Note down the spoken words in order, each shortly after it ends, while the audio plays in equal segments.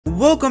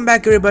Welcome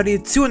back everybody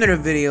to another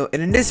video,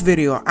 and in this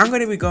video I'm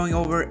going to be going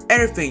over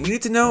everything you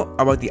need to know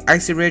about the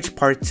Icyridge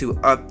Part 2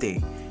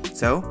 update.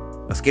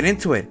 So let's get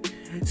into it.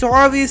 So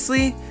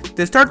obviously,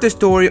 to start the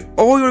story,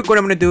 all you're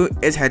going to do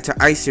is head to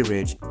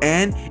Icyridge,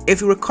 and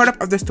if you were caught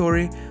up of the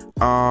story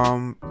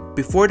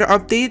before the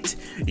update,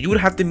 you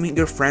would have to meet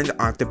your friend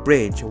at the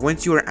bridge.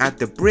 Once you are at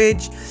the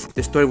bridge,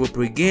 the story will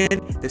begin.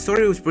 The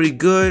story was pretty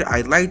good,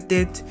 I liked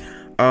it.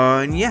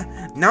 And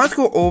yeah, now let's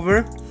go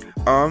over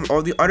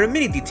all the other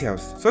mini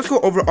details. So let's go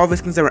over all the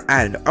skins that were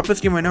added. Up on the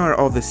screen right now are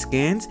all the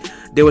skins.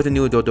 There was a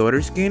new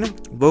Doodle skin,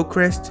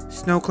 Volcrest,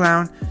 Snow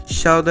Clown,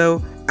 Sheldo,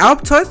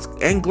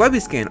 Alptusk, and Glubby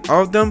skin.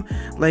 All of them,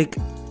 like,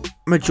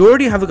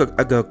 majority have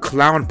like a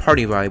clown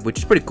party vibe, which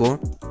is pretty cool.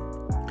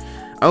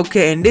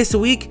 Okay, and this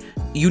week,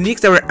 uniques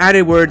that were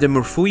added were the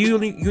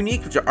Morphuyu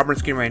unique, which are up on the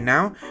screen right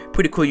now.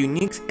 Pretty cool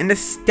uniques. And the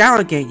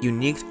Stallion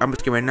uniques up on the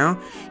screen right now.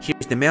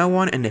 Here's the male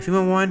one and the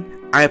female one.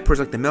 I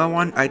personally like the male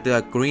one. I like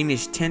the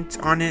greenish tint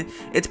on it.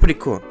 It's pretty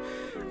cool.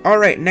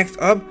 Alright, next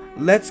up,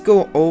 let's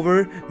go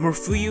over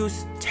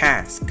Morphuyu's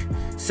task.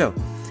 So,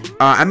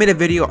 I made a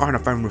video on how to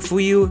find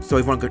Morphuyu. So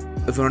if you want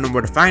to know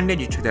where to find it,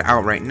 you check that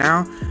out right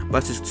now.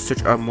 Let's just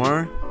search up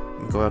more.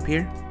 Go up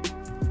here.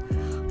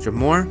 Search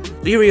more.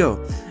 So here we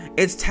go.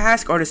 Its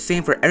tasks are the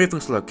same for everything: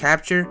 slow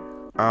capture,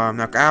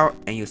 knock out,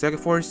 and use Second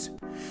Force.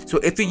 So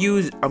if you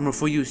use a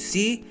Morphuyu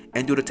C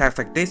and do the task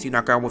like this, you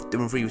knock out with the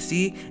Morphuyu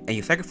C and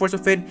use Second Force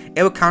with it,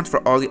 it will count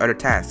for all the other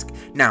tasks.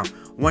 Now,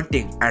 one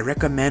thing, I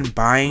recommend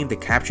buying the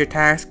capture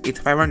task. It's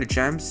 500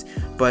 gems,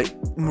 but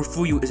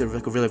Morphuyu is a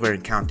really rare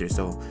encounter,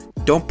 so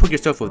don't put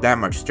yourself with that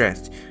much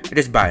stress.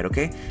 Just buy it,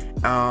 okay?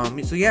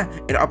 So yeah,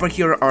 and up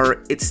here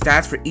are its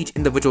stats for each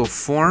individual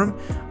form.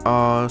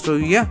 So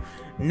yeah.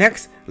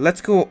 Next,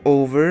 let's go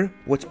over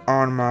what's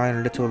on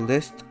my little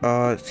list.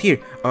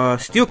 Here,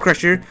 Steel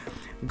Crusher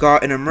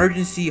got an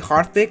emergency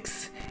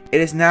hotfix. It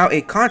is now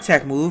a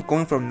contact move,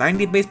 going from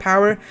 90 base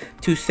power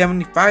to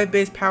 75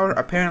 base power.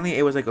 Apparently,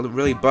 it was like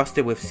really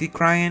busted with Sea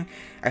Crying.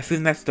 I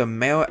feel that's the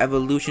male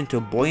evolution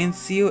to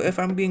Buoyancy, if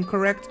I'm being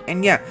correct.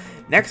 And yeah,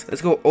 next,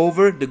 let's go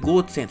over the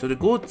gold tint. So the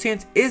gold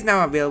tint is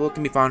now available,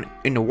 can be found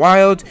in the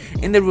wild,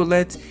 in the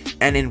roulette,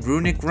 and in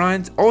runic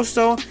runs.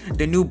 Also,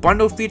 the new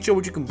bundle feature,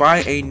 which you can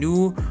buy a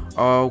new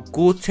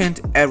gold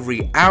tint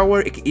every hour.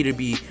 It can either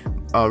be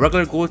a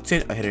regular gold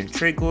tint, a hidden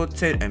trade gold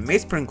tint, a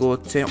misprint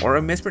gold tint, or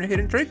a misprint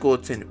hidden trade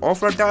gold tint, all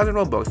for 1,000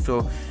 Robux.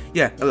 So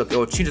yeah, look, it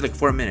will change in like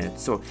 4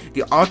 minutes. So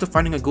the odds of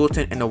finding a gold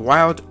tint in the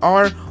wild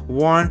are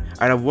 1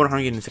 out of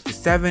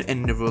 167, and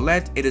in the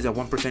roulette, it is a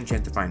 1%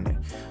 chance to find it.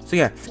 So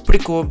yeah,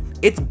 pretty cool.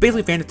 It's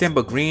basically Phantom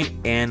but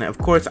green, and of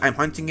course I'm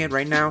hunting it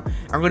right now.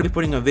 I'm going to be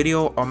putting a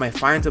video on my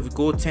finds of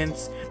gold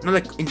tints, not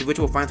like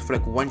individual finds for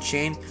like one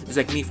chain, just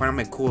like me finding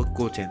my cool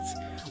gold tints,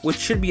 which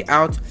should be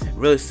out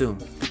really soon.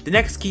 The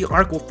next key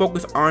arc will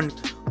focus on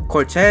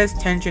Cortez,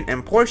 Tension,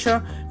 and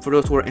Portia, for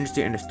those who are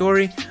interested in the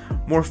story.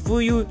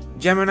 Morphuyu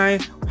Gemini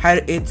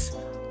had its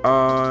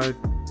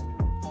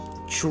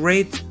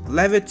trait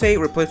Levitate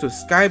replaced with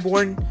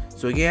Skyborn.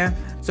 So yeah,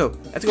 so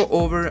let's go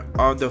over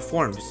the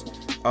forms.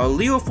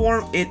 Leo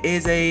form, it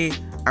is a,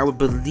 I would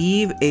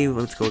believe a,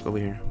 let's go over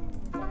here.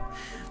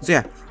 So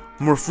yeah,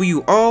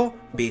 Morphuyu O,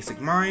 basic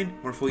mind.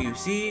 Morphuyu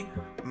C,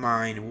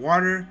 mind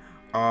water.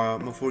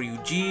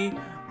 Morphuyu G,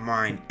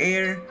 mind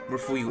air.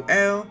 Morphuyu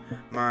L,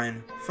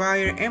 mind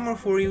fire. And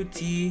Morphuyu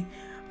T,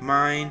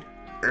 mind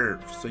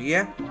earth. So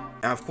yeah,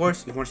 and of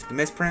course, if you want to see the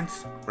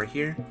misprints right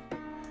here,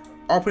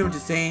 all pretty much the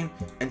same.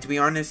 And to be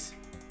honest,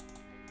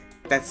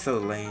 that's so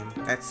lame.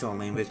 That's so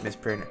lame, this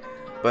misprint.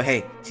 But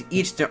hey, to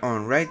each their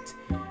own, right?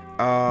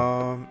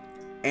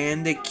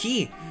 And the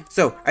key.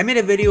 So I made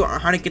a video on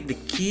how to get the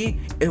key.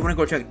 If you want to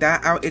go check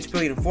that out, it's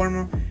really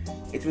informal.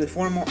 It's really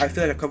formal. I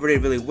feel like I covered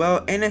it really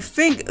well, and I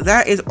think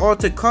that is all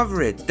to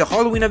cover it. The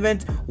Halloween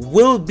event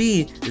will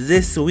be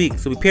this week,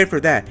 so prepare for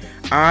that.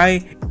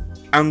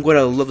 I'm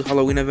gonna love the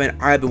Halloween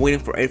event. I've been waiting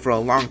for it for a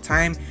long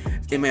time.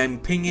 In my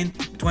opinion,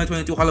 the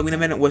 2022 Halloween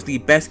event was the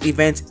best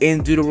event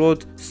in Doodle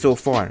World so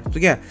far. So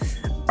yeah,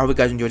 I hope you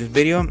guys enjoyed this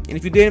video, and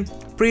if you did,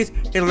 please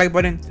hit the like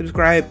button,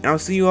 subscribe, and I'll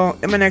see you all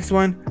in my next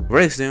one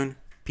very soon.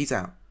 Peace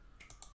out.